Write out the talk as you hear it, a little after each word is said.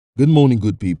Good morning,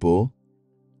 good people.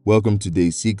 Welcome to day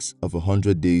 6 of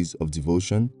 100 days of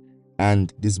devotion.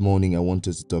 And this morning, I want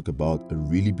us to talk about a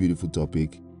really beautiful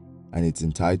topic, and it's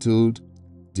entitled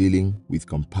Dealing with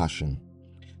Compassion.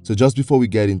 So, just before we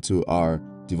get into our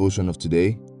devotion of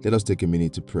today, let us take a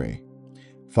minute to pray.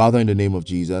 Father, in the name of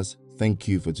Jesus, thank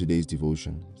you for today's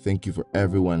devotion. Thank you for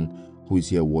everyone who is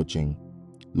here watching.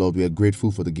 Lord, we are grateful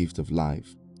for the gift of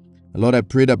life. And Lord, I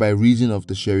pray that by reason of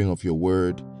the sharing of your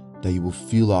word, that you will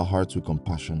fill our hearts with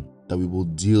compassion, that we will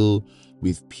deal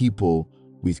with people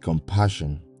with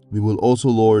compassion. We will also,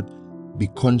 Lord, be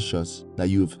conscious that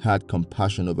you have had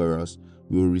compassion over us.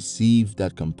 We will receive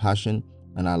that compassion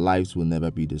and our lives will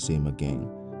never be the same again.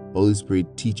 Holy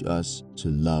Spirit, teach us to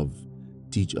love.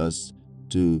 Teach us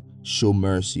to show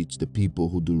mercy to the people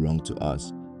who do wrong to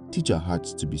us. Teach our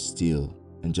hearts to be still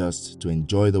and just to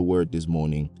enjoy the word this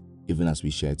morning, even as we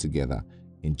share together.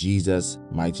 In Jesus'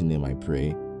 mighty name I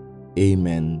pray.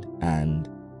 Amen and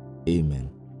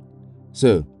amen.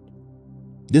 So,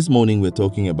 this morning we're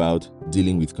talking about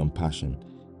dealing with compassion.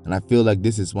 And I feel like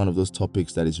this is one of those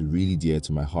topics that is really dear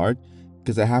to my heart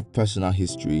because I have personal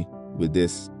history with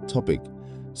this topic.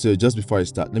 So just before I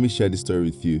start, let me share this story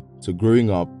with you. So growing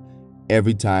up,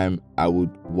 every time I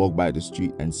would walk by the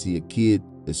street and see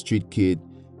a street kid,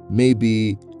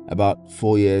 maybe about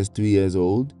 4 years, 3 years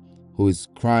old, who is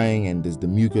crying and there's the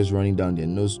mucus running down their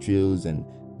nostrils and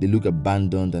they look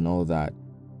abandoned and all that,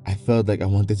 I felt like I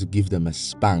wanted to give them a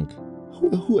spank.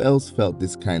 Who else felt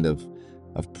this kind of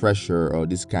pressure or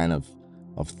this kind of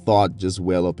thought just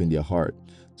well up in their heart?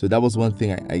 So that was one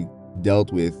thing I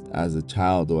dealt with as a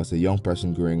child or as a young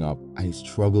person growing up. I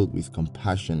struggled with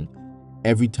compassion.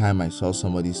 Every time I saw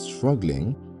somebody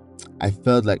struggling, I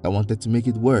felt like I wanted to make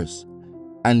it worse.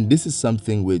 And this is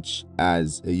something which,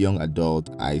 as a young adult,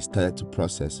 I started to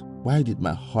process. Why did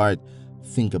my heart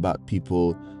think about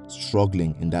people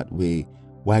struggling in that way?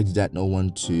 Why did I not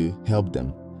want to help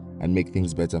them and make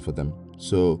things better for them?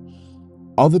 So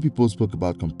other people spoke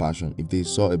about compassion. If they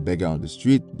saw a beggar on the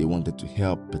street, they wanted to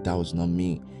help, but that was not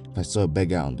me. If I saw a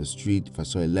beggar on the street, if I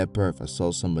saw a leper, if I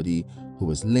saw somebody who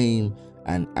was lame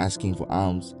and asking for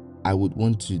alms, I would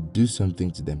want to do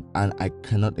something to them. And I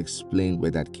cannot explain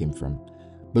where that came from.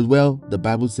 But well, the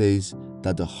Bible says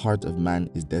that the heart of man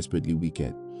is desperately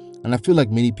wicked. And I feel like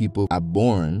many people are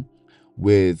born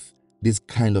with this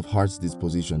kind of heart's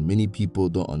disposition. Many people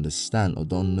don't understand or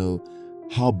don't know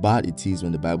how bad it is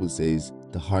when the Bible says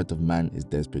the heart of man is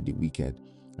desperately wicked.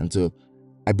 And so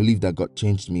I believe that God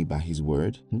changed me by his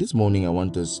word. And this morning I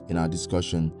want us in our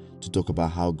discussion to talk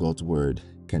about how God's word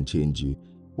can change you.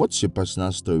 What's your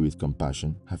personal story with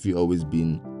compassion? Have you always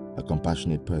been a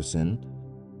compassionate person?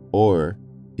 Or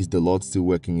is the Lord still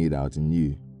working it out in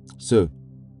you? So,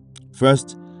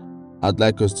 first, I'd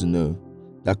like us to know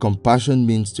that compassion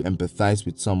means to empathize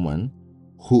with someone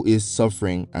who is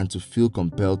suffering and to feel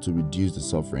compelled to reduce the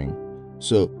suffering.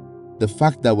 So, the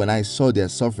fact that when I saw their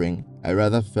suffering, I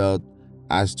rather felt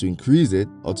as to increase it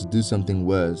or to do something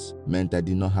worse meant I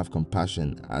did not have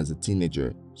compassion as a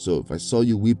teenager. So, if I saw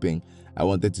you weeping, I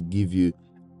wanted to give you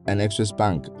an extra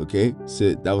spank, okay?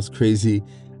 So, that was crazy.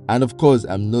 And of course,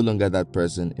 I'm no longer that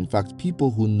person. In fact,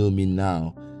 people who know me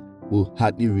now will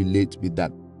hardly relate with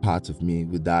that part of me,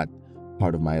 with that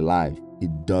part of my life.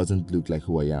 It doesn't look like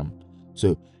who I am.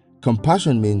 So,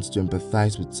 compassion means to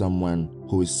empathize with someone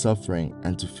who is suffering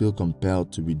and to feel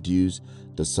compelled to reduce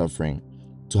the suffering.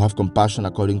 To have compassion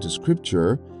according to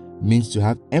scripture means to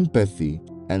have empathy,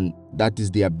 and that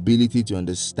is the ability to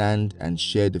understand and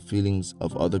share the feelings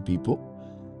of other people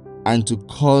and to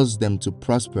cause them to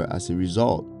prosper as a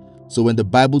result. So when the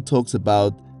Bible talks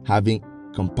about having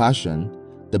compassion,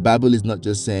 the Bible is not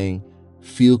just saying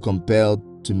feel compelled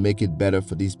to make it better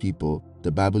for these people.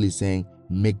 The Bible is saying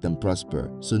make them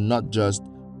prosper. So not just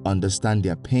understand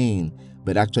their pain,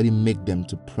 but actually make them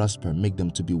to prosper, make them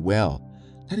to be well.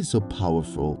 That is so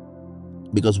powerful,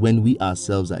 because when we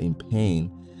ourselves are in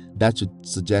pain, that should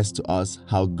suggest to us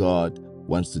how God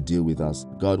wants to deal with us.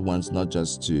 God wants not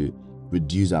just to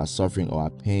reduce our suffering or our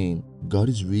pain. God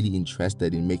is really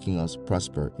interested in making us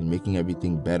prosper, in making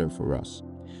everything better for us.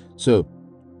 So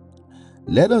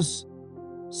let us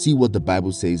see what the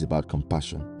Bible says about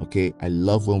compassion. Okay, I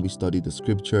love when we study the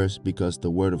scriptures because the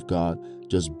word of God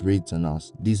just breathes on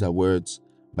us. These are words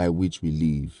by which we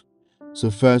live. So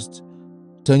first,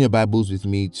 turn your Bibles with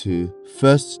me to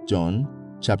 1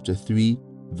 John chapter 3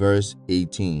 verse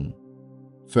 18.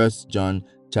 1 John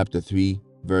chapter 3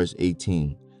 verse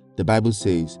 18. The Bible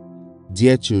says,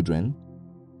 "Dear children,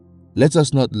 let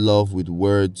us not love with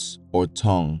words or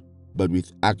tongue, but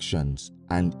with actions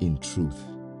and in truth."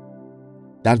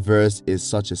 That verse is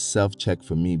such a self-check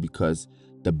for me because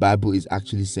the Bible is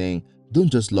actually saying,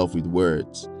 don't just love with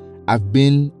words. I've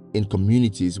been in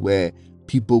communities where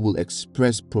people will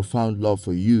express profound love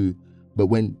for you, but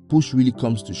when push really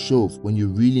comes to shove, when you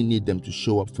really need them to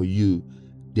show up for you,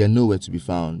 they are nowhere to be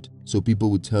found. So people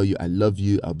will tell you, I love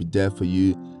you, I'll be there for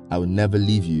you, I will never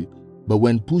leave you. But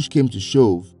when push came to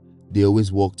shove, they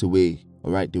always walked away.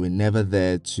 All right, they were never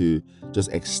there to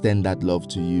just extend that love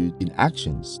to you in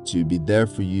actions, to be there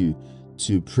for you,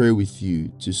 to pray with you,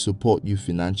 to support you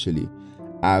financially.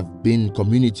 I've been in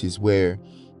communities where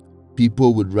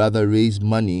people would rather raise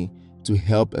money to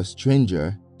help a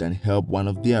stranger than help one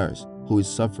of theirs who is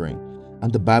suffering.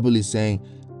 And the Bible is saying,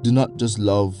 do not just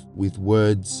love with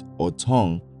words or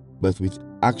tongue, but with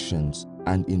actions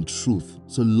and in truth.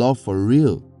 So love for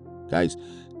real, guys.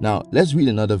 Now, let's read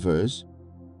another verse.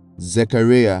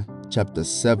 Zechariah chapter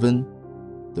 7,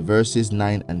 the verses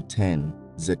 9 and 10.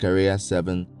 Zechariah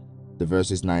 7, the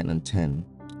verses 9 and 10.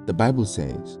 The Bible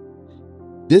says,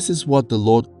 this is what the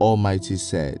Lord Almighty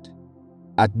said.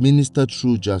 Administer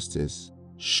true justice,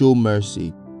 show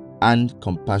mercy and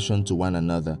compassion to one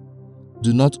another.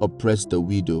 Do not oppress the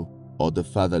widow or the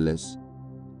fatherless,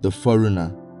 the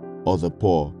foreigner or the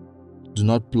poor. Do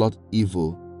not plot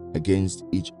evil against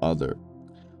each other.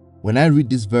 When I read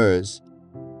this verse,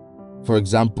 for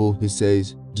example, he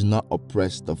says, do not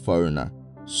oppress the foreigner.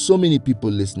 So many people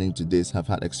listening to this have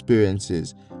had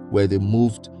experiences where they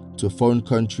moved to a foreign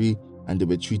country and they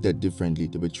were treated differently.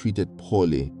 They were treated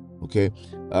poorly. Okay,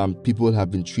 people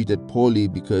have been treated poorly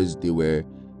because they were,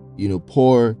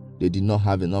 poor. They did not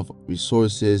have enough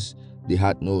resources. They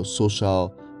had no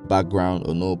social background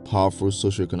or no powerful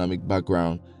socioeconomic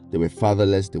background. They were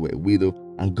fatherless. They were a widow.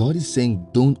 And God is saying,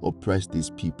 don't oppress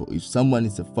these people. If someone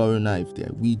is a foreigner, if they're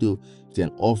a widow, if they're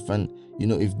an orphan,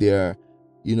 if they're,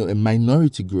 a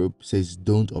minority group, says,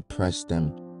 don't oppress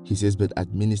them. He says, but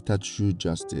administer true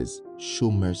justice, show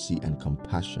mercy and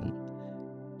compassion.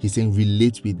 He's saying,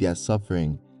 relate with their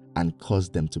suffering and cause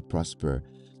them to prosper.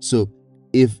 So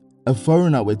if a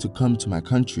foreigner were to come to my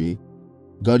country,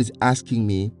 God is asking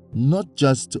me not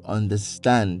just to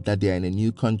understand that they are in a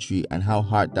new country and how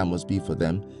hard that must be for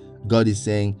them. God is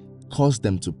saying, cause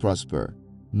them to prosper.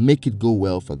 Make it go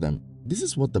well for them. This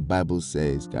is what the Bible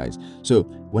says, guys. So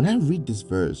when I read this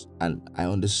verse and I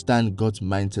understand God's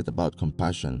mindset about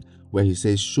compassion, where he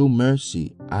says, show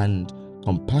mercy and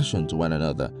compassion to one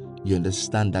another, you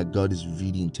understand that God is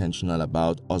really intentional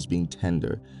about us being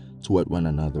tender toward one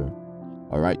another.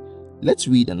 All right, let's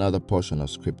read another portion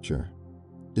of scripture.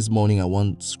 This morning, I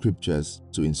want scriptures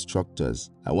to instruct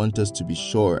us. I want us to be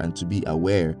sure and to be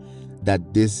aware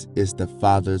that this is the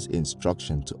Father's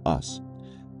instruction to us.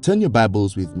 Turn your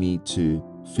Bibles with me to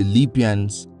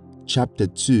Philippians chapter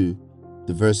 2,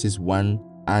 the verses 1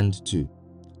 and 2.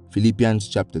 Philippians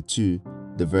chapter 2,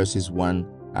 the verses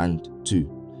 1 and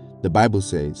 2. The Bible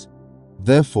says,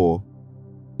 therefore,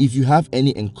 if you have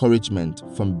any encouragement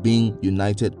from being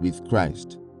united with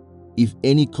Christ, if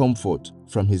any comfort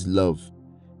from his love,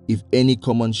 if any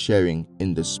common sharing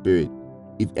in the Spirit,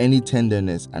 if any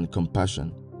tenderness and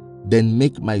compassion, then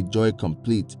make my joy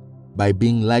complete by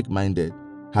being like-minded,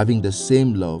 having the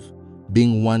same love,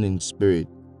 being one in spirit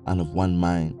and of one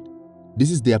mind.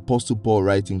 This is the Apostle Paul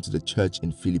writing to the church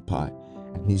in Philippi,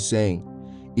 and he's saying,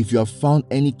 if you have found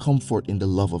any comfort in the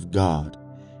love of God,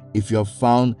 if you have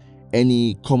found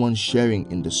any common sharing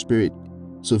in the Spirit,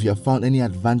 so if you have found any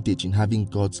advantage in having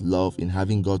God's love, in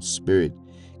having God's Spirit,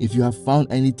 if you have found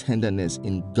any tenderness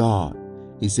in God,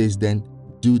 he says, then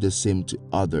do the same to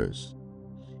others.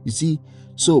 You see,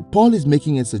 so Paul is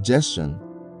making a suggestion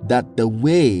that the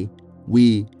way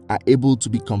we are able to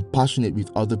be compassionate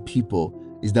with other people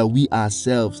is that we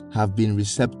ourselves have been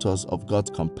receptors of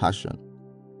God's compassion.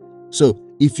 So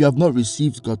if you have not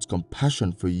received God's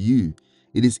compassion for you,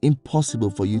 it is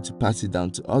impossible for you to pass it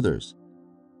down to others.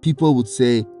 People would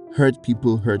say, hurt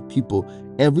people, hurt people.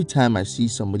 Every time I see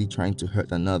somebody trying to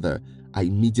hurt another, I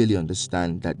immediately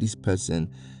understand that this person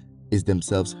is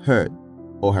themselves hurt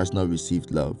or has not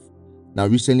received love. Now,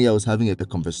 recently I was having a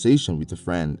conversation with a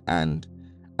friend and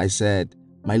I said,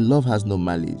 my love has no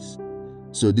malice.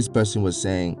 So this person was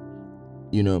saying,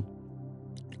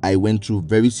 I went through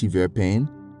very severe pain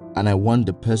and I want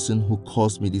the person who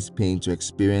caused me this pain to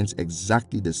experience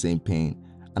exactly the same pain.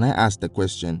 And I asked the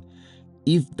question,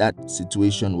 if that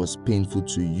situation was painful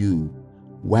to you,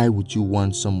 why would you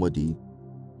want somebody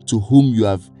to whom you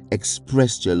have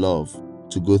expressed your love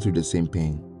to go through the same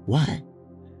pain? Why?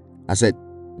 I said,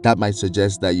 that might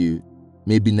suggest that you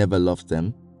maybe never loved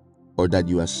them, or that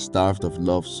you are starved of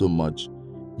love so much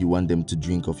you want them to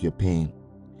drink of your pain.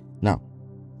 Now,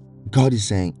 God is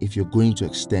saying, if you're going to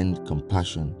extend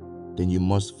compassion, then you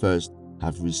must first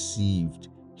have received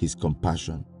his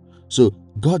compassion. So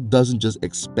God doesn't just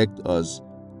expect us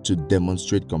to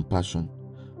demonstrate compassion,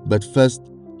 but first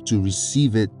to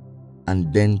receive it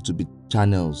and then to be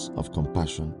channels of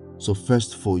compassion. So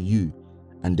first for you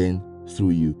and then through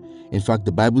you. In fact,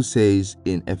 the Bible says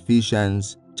in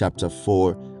Ephesians chapter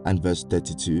 4 and verse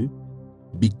 32,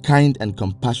 be kind and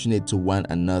compassionate to one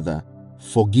another,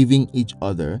 forgiving each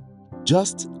other,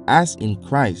 just as in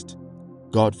Christ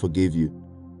God forgave you.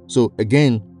 So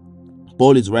again,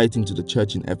 Paul is writing to the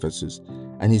church in Ephesus,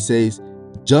 and he says,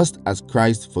 just as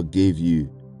Christ forgave you,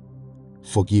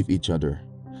 forgive each other.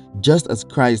 Just as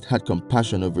Christ had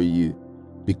compassion over you,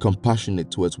 be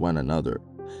compassionate towards one another.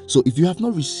 So if you have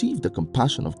not received the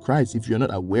compassion of Christ, if you're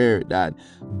not aware that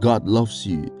God loves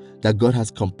you, that God has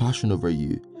compassion over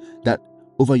you, that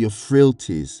over your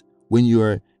frailties, when you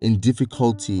are in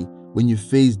difficulty, when you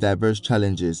face diverse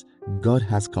challenges, God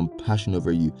has compassion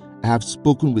over you. I have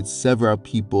spoken with several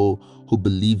people who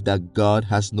believe that God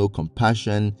has no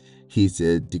compassion. He's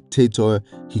a dictator.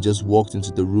 He just walked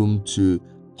into the room to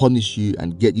punish you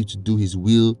and get you to do his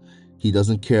will. He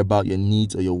doesn't care about your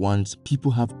needs or your wants.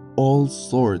 People have all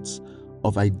sorts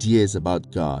of ideas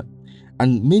about God.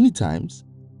 And many times,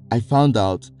 I found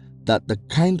out that the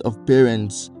kind of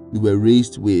parents we were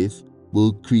raised with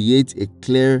will create a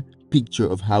clear picture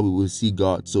of how we will see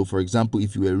God. So, for example,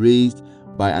 if you were raised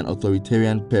by an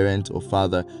authoritarian parent or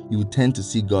father, you would tend to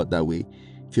see God that way.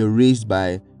 If you're raised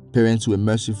by parents who were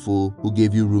merciful, who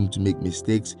gave you room to make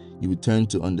mistakes, you would turn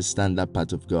to understand that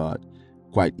part of God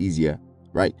quite easier,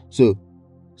 right? So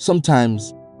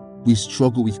sometimes we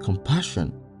struggle with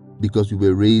compassion because we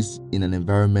were raised in an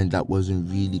environment that wasn't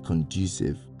really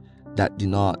conducive, that did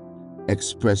not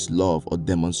express love or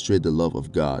demonstrate the love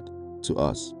of God to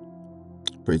us.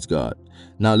 Praise God.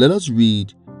 Now let us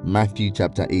read Matthew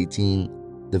chapter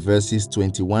 18, the verses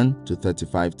 21 to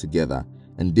 35 together.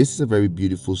 And this is a very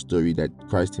beautiful story that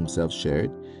Christ himself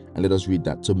shared. And let us read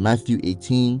that. So Matthew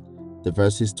 18, the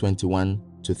verses 21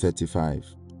 to 35.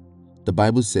 The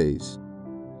Bible says,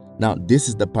 now this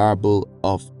is the parable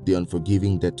of the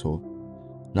unforgiving debtor.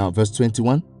 Now verse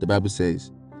 21, the Bible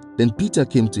says, then Peter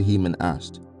came to him and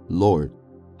asked, Lord,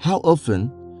 how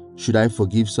often should I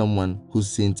forgive someone who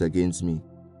sins against me?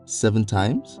 7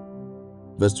 times?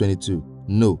 Verse 22,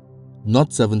 no,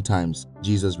 not 7 times,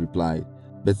 Jesus replied,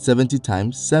 but 70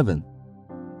 times 7.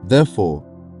 Therefore,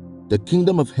 the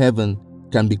kingdom of heaven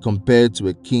can be compared to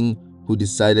a king who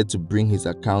decided to bring his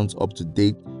accounts up to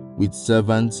date with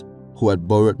servants who had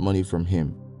borrowed money from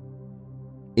him.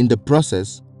 In the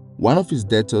process, one of his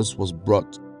debtors was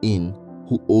brought in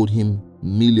who owed him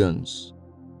millions.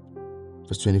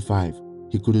 Verse 25,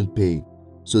 he couldn't pay,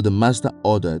 so the master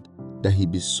ordered that he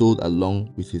be sold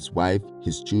along with his wife,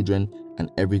 his children,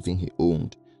 and everything he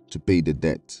owned to pay the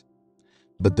debt.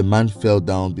 But the man fell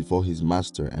down before his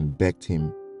master and begged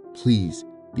him, please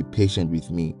be patient with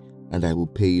me, and I will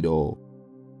pay it all.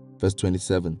 Verse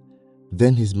 27,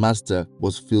 then his master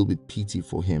was filled with pity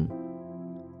for him,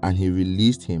 and he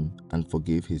released him and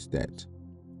forgave his debt.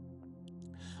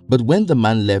 But when the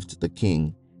man left the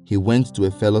king, he went to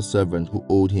a fellow servant who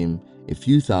owed him a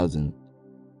few thousand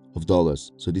of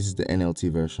dollars. So this is the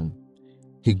NLT version.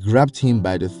 He grabbed him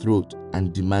by the throat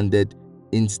and demanded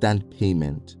instant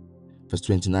payment. Verse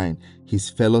 29, his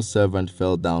fellow servant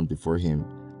fell down before him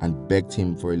and begged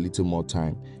him for a little more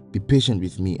time. Be patient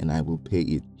with me and I will pay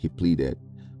it, he pleaded.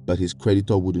 But his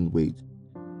creditor wouldn't wait.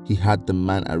 He had the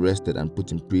man arrested and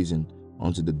put in prison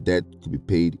until the debt could be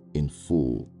paid in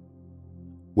full.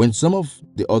 When some of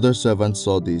the other servants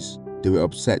saw this, they were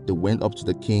upset. They went up to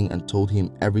the king and told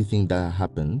him everything that had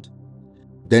happened.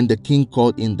 Then the king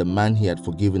called in the man he had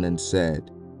forgiven and said,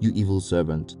 you evil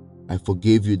servant, I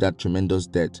forgave you that tremendous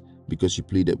debt because you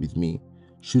pleaded with me.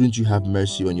 Shouldn't you have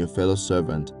mercy on your fellow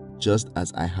servant just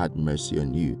as I had mercy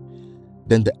on you?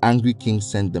 Then the angry king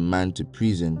sent the man to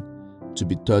prison to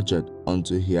be tortured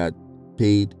until he had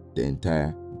paid the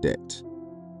entire debt.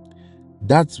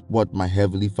 That's what my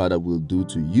heavenly Father will do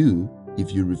to you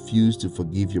if you refuse to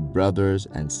forgive your brothers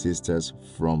and sisters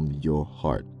from your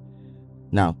heart.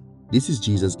 Now, this is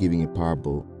Jesus giving a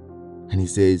parable, and he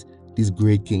says, this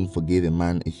great king forgave a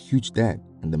man a huge debt,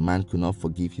 and the man could not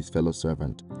forgive his fellow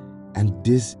servant. And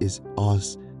this is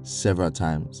us several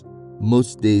times.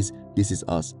 Most days, this is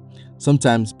us.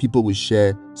 Sometimes people will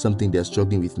share something they're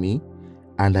struggling with me,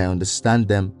 and I understand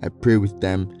them, I pray with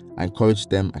them, I encourage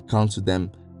them, I counsel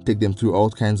them, take them through all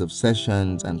kinds of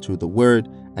sessions and through the word,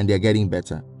 and they're getting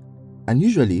better. And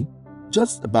usually,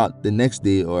 just about the next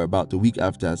day or about the week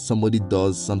after, somebody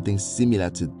does something similar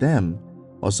to them,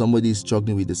 or somebody is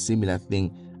struggling with a similar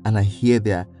thing, and I hear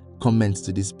their comments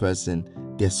to this person.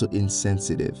 They're so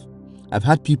insensitive. I've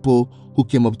had people who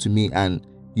came up to me and,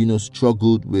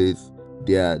 struggled with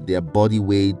their body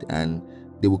weight, and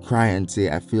they will cry and say,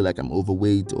 I feel like I'm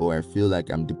overweight, or I feel like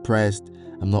I'm depressed,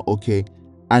 I'm not okay.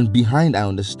 And behind, I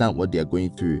understand what they are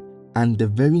going through. And the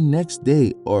very next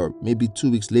day, or maybe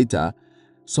 2 weeks later,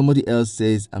 somebody else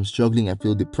says, I'm struggling, I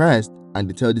feel depressed. And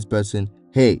they tell this person,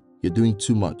 hey, you're doing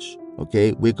too much.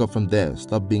 Okay, wake up from there.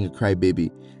 Stop being a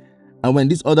crybaby. And when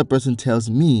this other person tells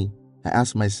me, I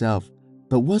ask myself,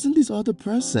 but wasn't this other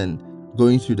person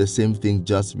going through the same thing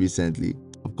just recently?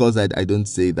 Of course, I don't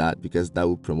say that because that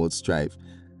will promote strife.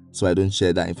 So I don't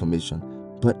share that information.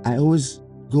 But I always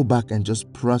go back and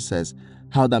just process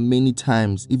how that many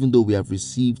times, even though we have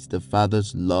received the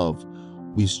Father's love,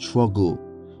 we struggle.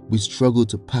 We struggle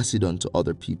to pass it on to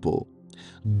other people.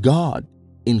 God,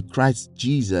 in Christ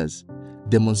Jesus,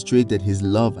 demonstrated his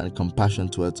love and compassion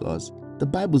towards us. The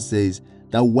Bible says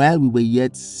that while we were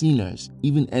yet sinners,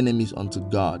 even enemies unto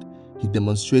God, he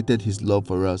demonstrated his love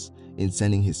for us in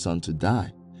sending his son to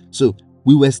die. So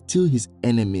we were still his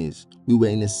enemies. We were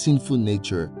in a sinful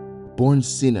nature, born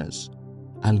sinners,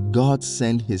 and God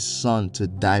sent his son to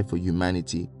die for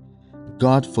humanity.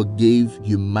 God forgave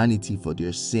humanity for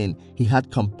their sin. He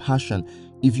had compassion.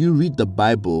 If you read the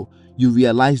Bible, you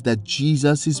realize that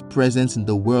Jesus' presence in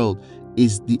the world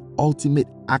is the ultimate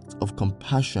act of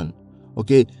compassion.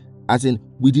 Okay? As in,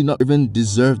 we did not even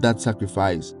deserve that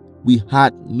sacrifice. We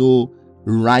had no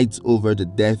rights over the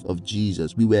death of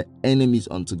Jesus. We were enemies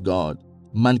unto God.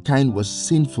 Mankind was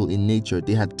sinful in nature.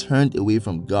 They had turned away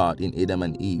from God in Adam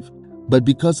and Eve. But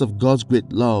because of God's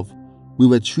great love, we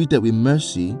were treated with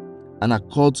mercy and are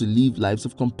called to live lives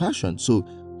of compassion. So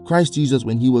Christ Jesus,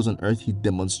 when he was on earth, he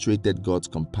demonstrated God's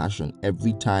compassion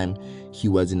every time he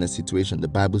was in a situation. The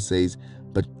Bible says,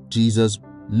 but Jesus,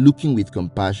 looking with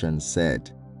compassion,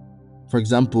 said, for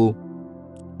example,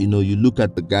 you look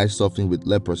at the guy suffering with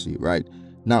leprosy, right?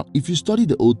 Now, if you study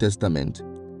the Old Testament,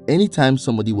 anytime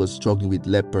somebody was struggling with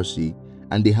leprosy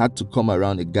and they had to come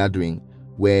around a gathering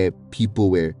where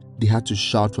people were, they had to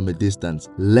shout from a distance,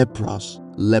 leprous,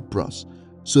 leprous,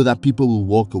 so that people will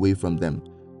walk away from them.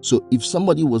 So if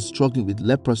somebody was struggling with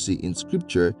leprosy in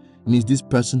scripture, it means this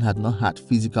person had not had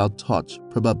physical touch,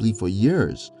 probably for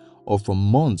years or for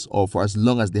months or for as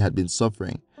long as they had been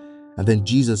suffering. And then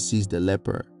Jesus sees the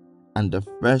leper, and the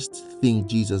first thing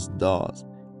Jesus does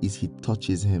is he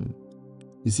touches him.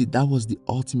 You see, that was the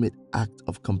ultimate act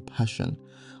of compassion.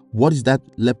 What is that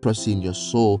leprosy in your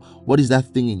soul? What is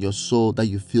that thing in your soul that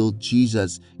you feel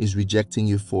Jesus is rejecting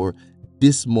you for?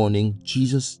 This morning,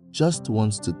 Jesus just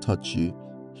wants to touch you.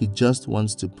 He just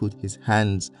wants to put his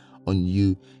hands on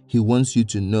you. He wants you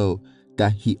to know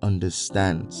that he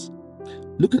understands.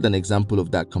 Look at an example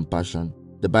of that compassion.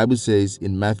 The Bible says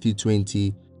in Matthew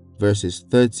 20, verses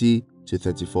 30 to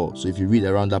 34. So if you read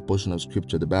around that portion of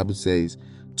scripture, the Bible says,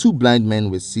 2 blind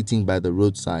men were sitting by the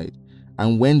roadside,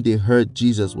 and when they heard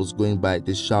Jesus was going by,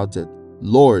 they shouted,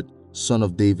 Lord, Son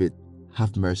of David,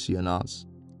 have mercy on us.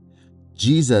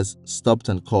 Jesus stopped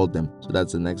and called them. So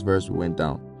that's the next verse we went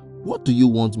down. What do you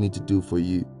want me to do for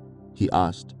you? He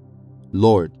asked.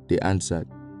 Lord, they answered,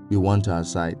 we want our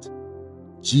sight.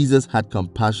 Jesus had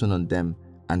compassion on them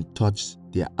and touched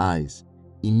their eyes.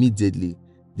 Immediately,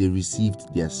 they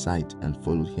received their sight and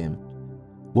followed him.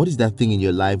 What is that thing in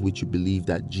your life which you believe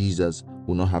that Jesus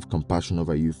will not have compassion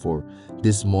over you for?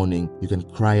 This morning, you can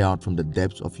cry out from the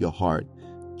depths of your heart,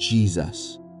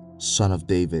 Jesus, Son of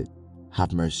David,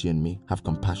 have mercy on me, have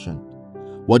compassion.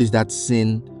 What is that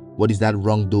sin? What is that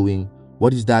wrongdoing?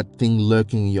 What is that thing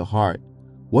lurking in your heart?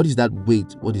 What is that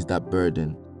weight? What is that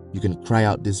burden? You can cry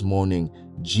out this morning,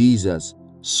 Jesus,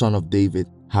 Son of David,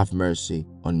 have mercy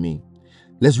on me.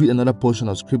 Let's read another portion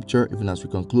of scripture even as we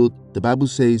conclude. The Bible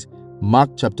says,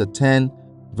 Mark chapter 10,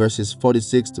 verses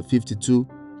 46 to 52,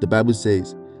 the Bible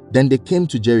says, Then they came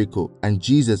to Jericho, and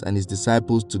Jesus and his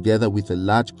disciples, together with a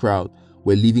large crowd,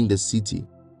 were leaving the city.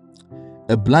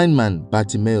 A blind man,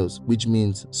 Bartimaeus, which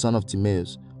means son of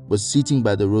Timaeus, was sitting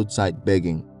by the roadside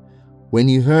begging. When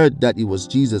he heard that it was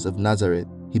Jesus of Nazareth,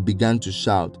 he began to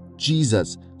shout,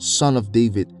 Jesus, Son of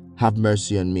David, have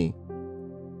mercy on me.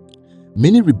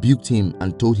 Many rebuked him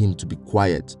and told him to be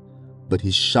quiet, but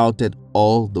he shouted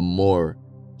all the more,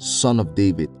 Son of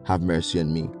David, have mercy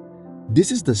on me.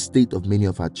 This is the state of many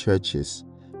of our churches,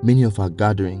 many of our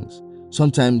gatherings.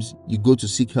 Sometimes you go to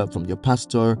seek help from your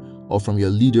pastor or from your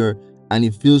leader, and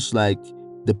it feels like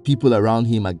the people around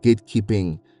him are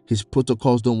gatekeeping. His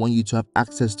protocols don't want you to have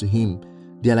access to him.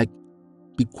 They're like,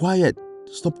 be quiet,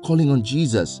 stop calling on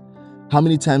Jesus. How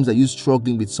many times are you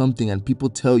struggling with something and people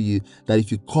tell you that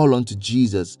if you call on to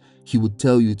Jesus, he would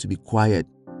tell you to be quiet?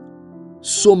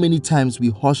 So many times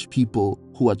we hush people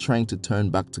who are trying to turn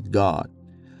back to God.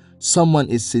 Someone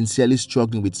is sincerely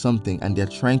struggling with something and they're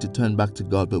trying to turn back to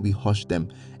God, but we hush them.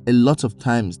 A lot of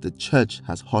times the church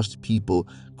has hushed people.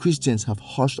 Christians have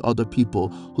hushed other people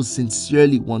who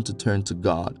sincerely want to turn to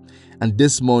God. And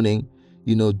this morning,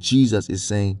 Jesus is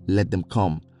saying, let them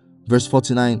come. Verse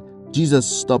 49, Jesus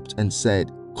stopped and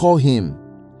said, call him.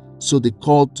 So they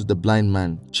called to the blind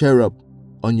man, cheer up,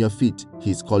 on your feet,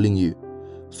 he is calling you.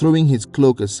 Throwing his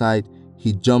cloak aside,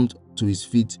 he jumped to his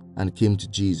feet and came to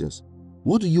Jesus.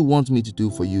 What do you want me to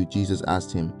do for you? Jesus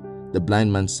asked him. The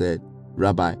blind man said,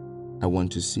 Rabbi, I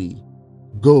want to see.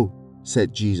 Go,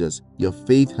 said Jesus, your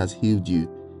faith has healed you.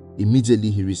 Immediately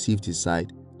he received his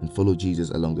sight and followed Jesus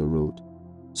along the road.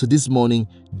 So this morning,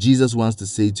 Jesus wants to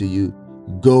say to you,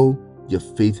 go, your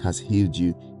faith has healed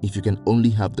you. If you can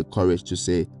only have the courage to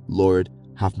say, Lord,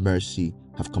 have mercy,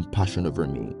 have compassion over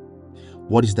me.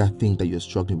 What is that thing that you're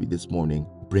struggling with this morning?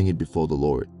 Bring it before the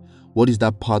Lord. What is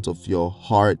that part of your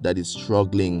heart that is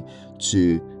struggling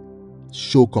to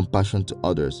show compassion to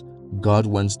others? God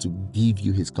wants to give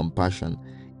you his compassion.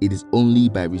 It is only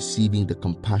by receiving the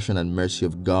compassion and mercy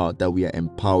of God that we are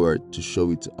empowered to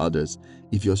show it to others.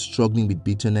 If you're struggling with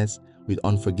bitterness, with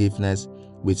unforgiveness,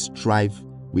 with strife,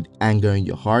 with anger in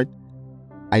your heart,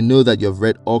 I know that you've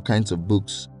read all kinds of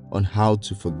books on how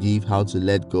to forgive, how to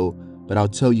let go, but I'll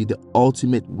tell you the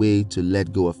ultimate way to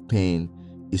let go of pain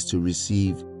is to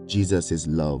receive Jesus'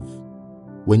 love.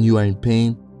 When you are in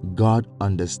pain, God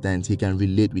understands. He can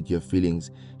relate with your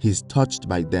feelings. He's touched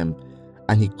by them,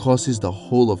 and he causes the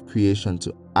whole of creation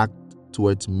to act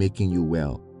towards making you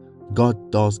well.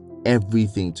 God does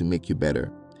everything to make you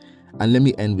better. And let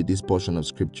me end with this portion of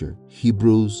scripture,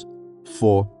 Hebrews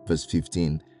 4 verse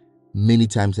 15. Many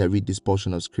times I read this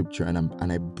portion of scripture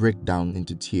and I break down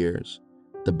into tears.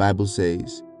 The Bible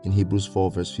says in Hebrews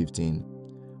 4 verse 15,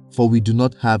 for we do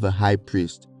not have a high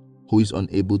priest who is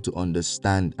unable to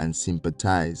understand and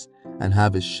sympathize and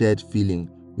have a shared feeling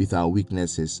with our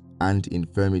weaknesses and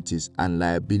infirmities and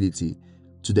liability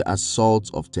to the assaults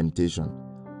of temptation,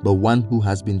 but one who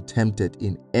has been tempted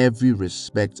in every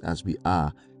respect as we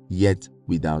are, yet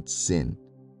without sin.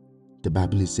 The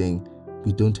Bible is saying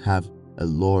we don't have a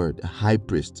Lord, a high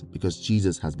priest, because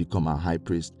Jesus has become our high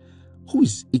priest, who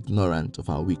is ignorant of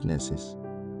our weaknesses.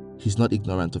 He's not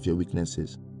ignorant of your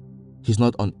weaknesses. He's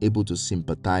not unable to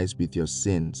sympathize with your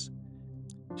sins.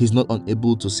 He's not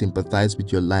unable to sympathize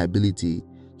with your liability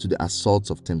to the assaults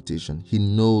of temptation. He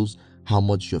knows how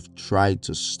much you've tried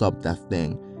to stop that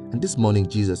thing. And this morning,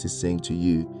 Jesus is saying to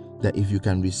you that if you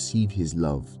can receive his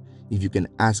love, if you can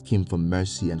ask him for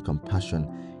mercy and compassion,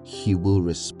 he will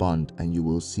respond and you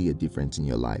will see a difference in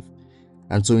your life.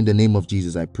 And so in the name of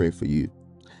Jesus, I pray for you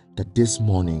that this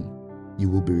morning you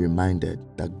will be reminded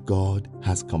that God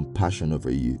has compassion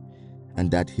over you and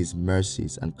that his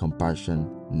mercies and compassion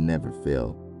never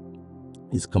fail.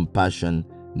 His compassion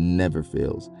never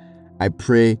fails. I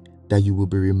pray that you will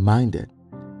be reminded,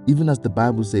 even as the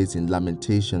Bible says in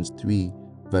Lamentations 3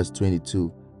 verse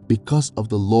 22, because of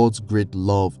the Lord's great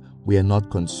love, we are not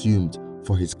consumed,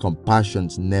 for his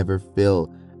compassions never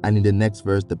fail. And in the next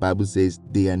verse, the Bible says,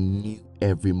 they are new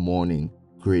every morning.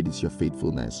 Great is your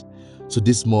faithfulness. So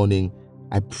this morning,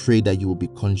 I pray that you will be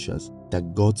conscious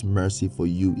that God's mercy for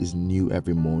you is new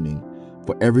every morning.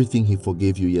 For everything he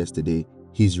forgave you yesterday,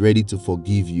 he's ready to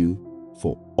forgive you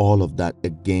for all of that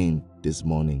again this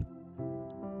morning.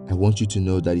 I want you to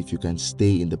know that if you can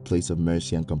stay in the place of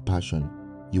mercy and compassion,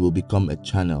 you will become a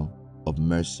channel of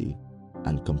mercy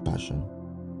and compassion.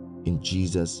 In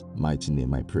Jesus' mighty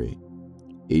name I pray.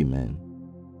 Amen.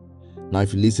 Now,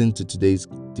 if you listen to today's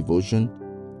devotion,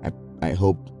 I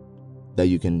hope that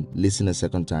you can listen a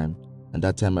second time, and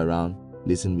that time around,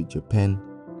 listen with your pen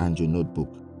and your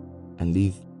notebook, and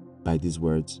live by these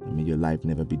words, and may your life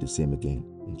never be the same again.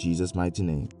 In Jesus' mighty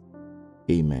name,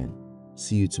 amen.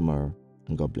 See you tomorrow,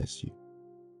 and God bless you.